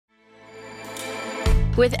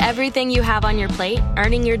With everything you have on your plate,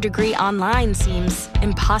 earning your degree online seems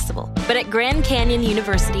impossible. But at Grand Canyon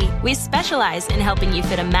University, we specialize in helping you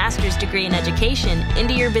fit a master's degree in education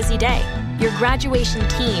into your busy day. Your graduation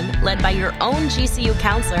team, led by your own GCU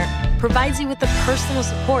counselor, provides you with the personal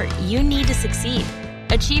support you need to succeed.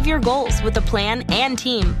 Achieve your goals with a plan and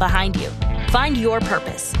team behind you. Find your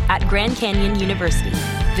purpose at Grand Canyon University.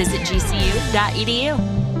 Visit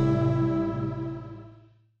gcu.edu.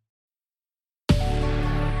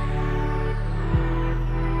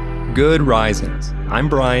 Good risings. I'm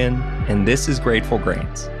Brian, and this is Grateful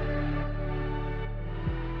Grains.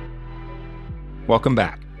 Welcome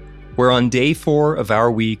back. We're on day 4 of our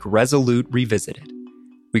week, Resolute Revisited.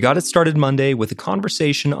 We got it started Monday with a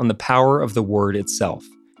conversation on the power of the word itself.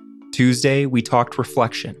 Tuesday, we talked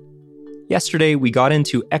reflection. Yesterday, we got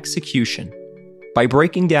into execution by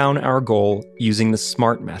breaking down our goal using the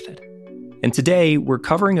SMART method. And today, we're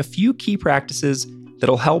covering a few key practices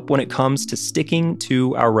that'll help when it comes to sticking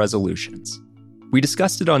to our resolutions. We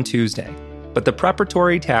discussed it on Tuesday, but the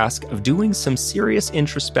preparatory task of doing some serious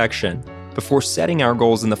introspection before setting our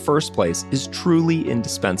goals in the first place is truly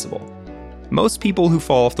indispensable. Most people who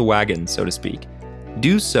fall off the wagon, so to speak,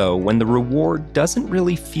 do so when the reward doesn't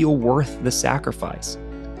really feel worth the sacrifice,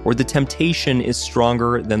 or the temptation is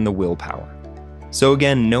stronger than the willpower. So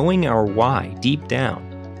again, knowing our why deep down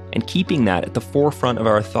and keeping that at the forefront of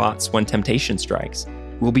our thoughts when temptation strikes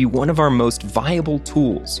will be one of our most viable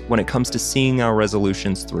tools when it comes to seeing our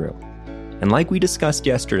resolutions through. And like we discussed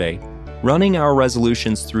yesterday, running our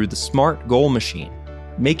resolutions through the SMART goal machine,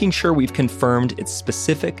 making sure we've confirmed it's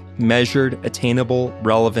specific, measured, attainable,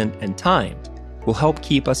 relevant, and timed, will help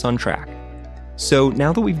keep us on track. So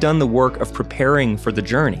now that we've done the work of preparing for the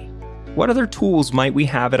journey, what other tools might we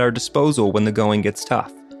have at our disposal when the going gets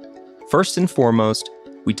tough? First and foremost,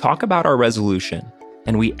 we talk about our resolution,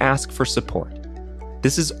 and we ask for support.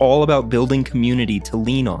 This is all about building community to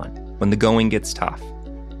lean on when the going gets tough.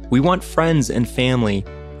 We want friends and family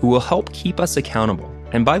who will help keep us accountable.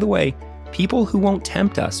 And by the way, people who won't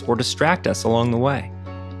tempt us or distract us along the way.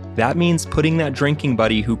 That means putting that drinking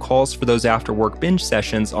buddy who calls for those after-work binge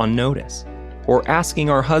sessions on notice, or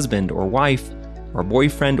asking our husband or wife, our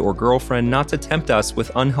boyfriend or girlfriend not to tempt us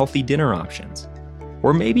with unhealthy dinner options.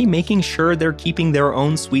 Or maybe making sure they're keeping their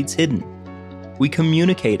own sweets hidden. We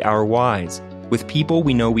communicate our whys with people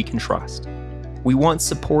we know we can trust. We want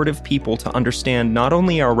supportive people to understand not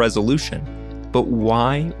only our resolution, but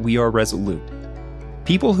why we are resolute.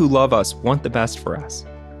 People who love us want the best for us.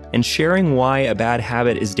 And sharing why a bad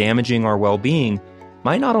habit is damaging our well-being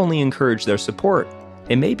might not only encourage their support,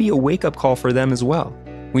 it may be a wake-up call for them as well.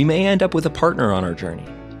 We may end up with a partner on our journey.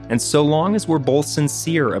 And so long as we're both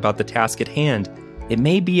sincere about the task at hand, it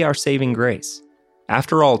may be our saving grace.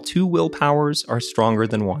 After all, 2 willpowers are stronger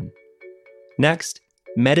than 1. Next,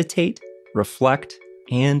 meditate, reflect,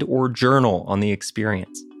 and/or journal on the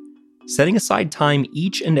experience. Setting aside time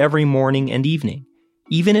each and every morning and evening,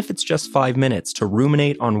 even if it's just 5 minutes to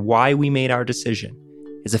ruminate on why we made our decision,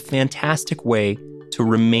 is a fantastic way to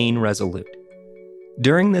remain resolute.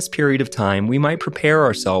 During this period of time, we might prepare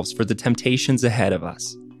ourselves for the temptations ahead of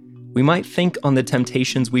us. We might think on the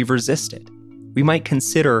temptations we've resisted. We might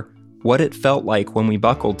consider what it felt like when we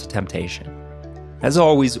buckled to temptation. As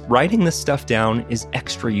always, writing this stuff down is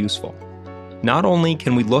extra useful. Not only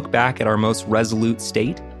can we look back at our most resolute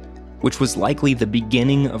state, which was likely the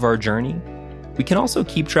beginning of our journey, we can also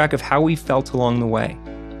keep track of how we felt along the way.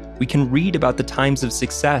 We can read about the times of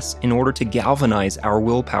success in order to galvanize our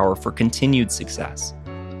willpower for continued success.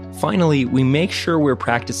 Finally, we make sure we're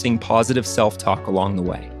practicing positive self-talk along the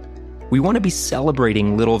way. We want to be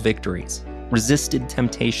celebrating little victories, resisted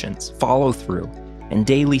temptations, follow-through, and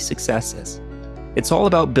daily successes. It's all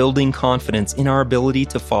about building confidence in our ability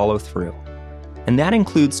to follow through. And that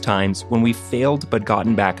includes times when we've failed but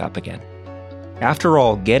gotten back up again. After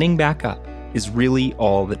all, getting back up is really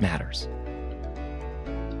all that matters.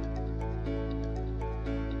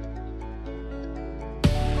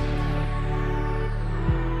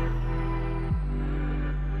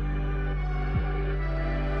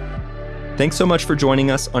 Thanks so much for joining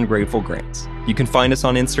us on Grateful Grains. You can find us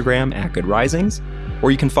on Instagram at Good Risings, or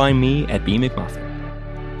you can find me at B.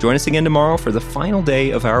 McMuffin. Join us again tomorrow for the final day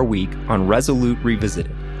of our week on Resolute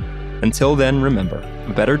Revisited. Until then, remember,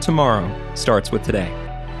 a better tomorrow starts with today.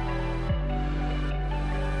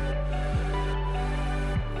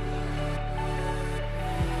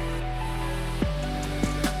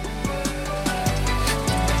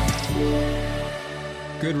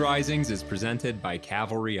 Good Risings is presented by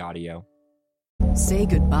Cavalry Audio. Say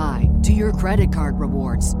goodbye to your credit card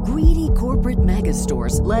rewards. Greedy corporate mega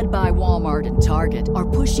stores, led by Walmart and Target, are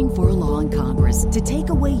pushing for a law in Congress to take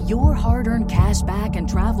away your hard-earned cash back and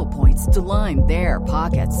travel points to line their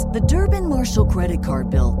pockets. The Durbin-Marshall credit card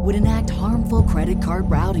bill would enact harmful credit card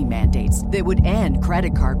routing mandates that would end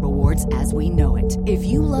credit card rewards as we know it. If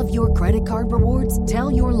you love your credit card rewards,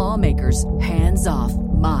 tell your lawmakers, hands off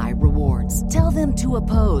my rewards. Tell them to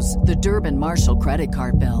oppose the Durbin-Marshall credit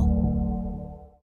card bill.